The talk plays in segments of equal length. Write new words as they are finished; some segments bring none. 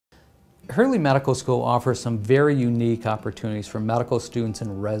Hurley Medical School offers some very unique opportunities for medical students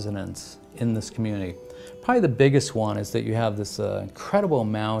and residents in this community. Probably the biggest one is that you have this incredible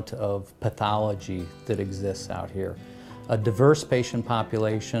amount of pathology that exists out here. A diverse patient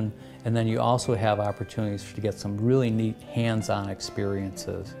population, and then you also have opportunities to get some really neat hands-on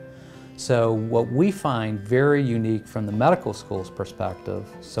experiences. So what we find very unique from the medical school's perspective,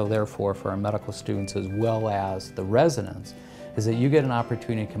 so therefore for our medical students as well as the residents, is that you get an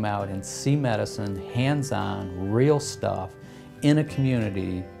opportunity to come out and see medicine, hands-on, real stuff, in a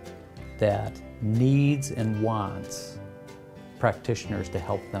community that needs and wants practitioners to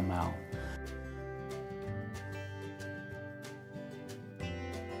help them out.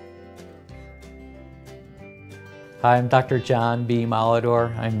 Hi, I'm Dr. John B.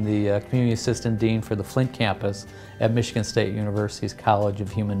 Molidor. I'm the Community Assistant Dean for the Flint campus at Michigan State University's College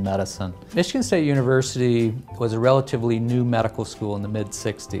of Human Medicine. Michigan State University was a relatively new medical school in the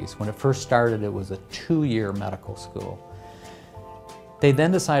mid-60s. When it first started, it was a 2-year medical school. They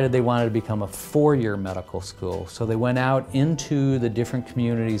then decided they wanted to become a 4-year medical school, so they went out into the different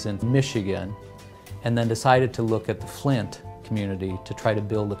communities in Michigan and then decided to look at the Flint community to try to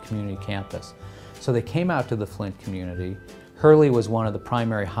build a community campus. So they came out to the Flint community. Hurley was one of the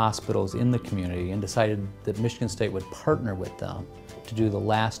primary hospitals in the community and decided that Michigan State would partner with them to do the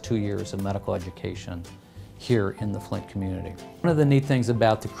last 2 years of medical education here in the Flint community. One of the neat things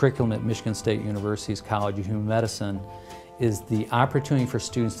about the curriculum at Michigan State University's College of Human Medicine is the opportunity for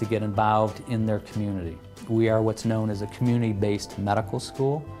students to get involved in their community. We are what's known as a community-based medical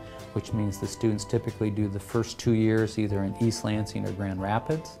school, which means the students typically do the first 2 years either in East Lansing or Grand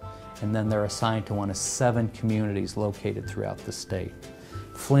Rapids, and then they're assigned to one of 7 communities located throughout the state.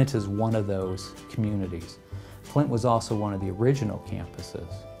 Flint is one of those communities. Flint was also one of the original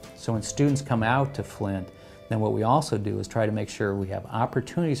campuses. So when students come out to Flint, then what we also do is try to make sure we have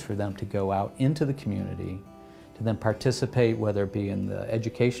opportunities for them to go out into the community, to then participate, whether it be in the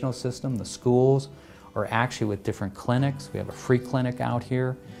educational system, the schools, or actually with different clinics. We have a free clinic out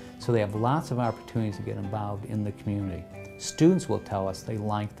here. So they have lots of opportunities to get involved in the community. Students will tell us they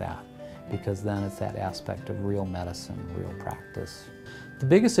like that, because then it's that aspect of real medicine, real practice. The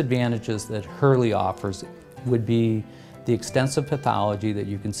biggest advantages that Hurley offers would be the extensive pathology that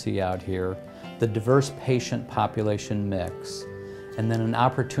you can see out here, the diverse patient population mix, and then an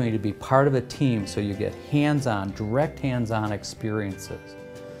opportunity to be part of a team so you get hands-on, direct hands-on experiences.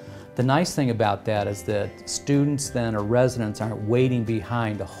 The nice thing about that is that students then or residents aren't waiting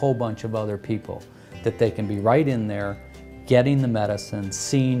behind a whole bunch of other people, that they can be right in there getting the medicine,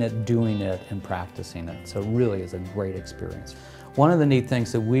 seeing it, doing it, and practicing it. So it really is a great experience. One of the neat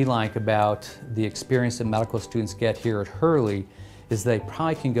things that we like about the experience that medical students get here at Hurley is they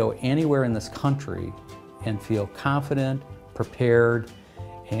probably can go anywhere in this country and feel confident, prepared,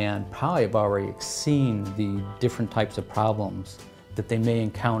 and probably have already seen the different types of problems that they may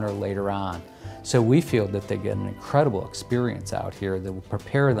encounter later on. So we feel that they get an incredible experience out here that will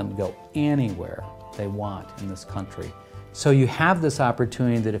prepare them to go anywhere they want in this country. So you have this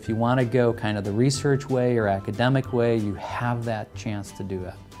opportunity that if you want to go kind of the research way or academic way, you have that chance to do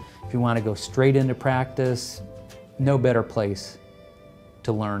it. If you want to go straight into practice, no better place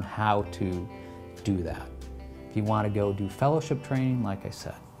to learn how to do that. If you want to go do fellowship training, like I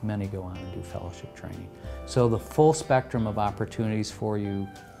said, many go on and do fellowship training. So the full spectrum of opportunities for you,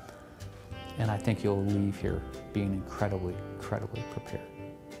 and I think you'll leave here being incredibly, incredibly prepared.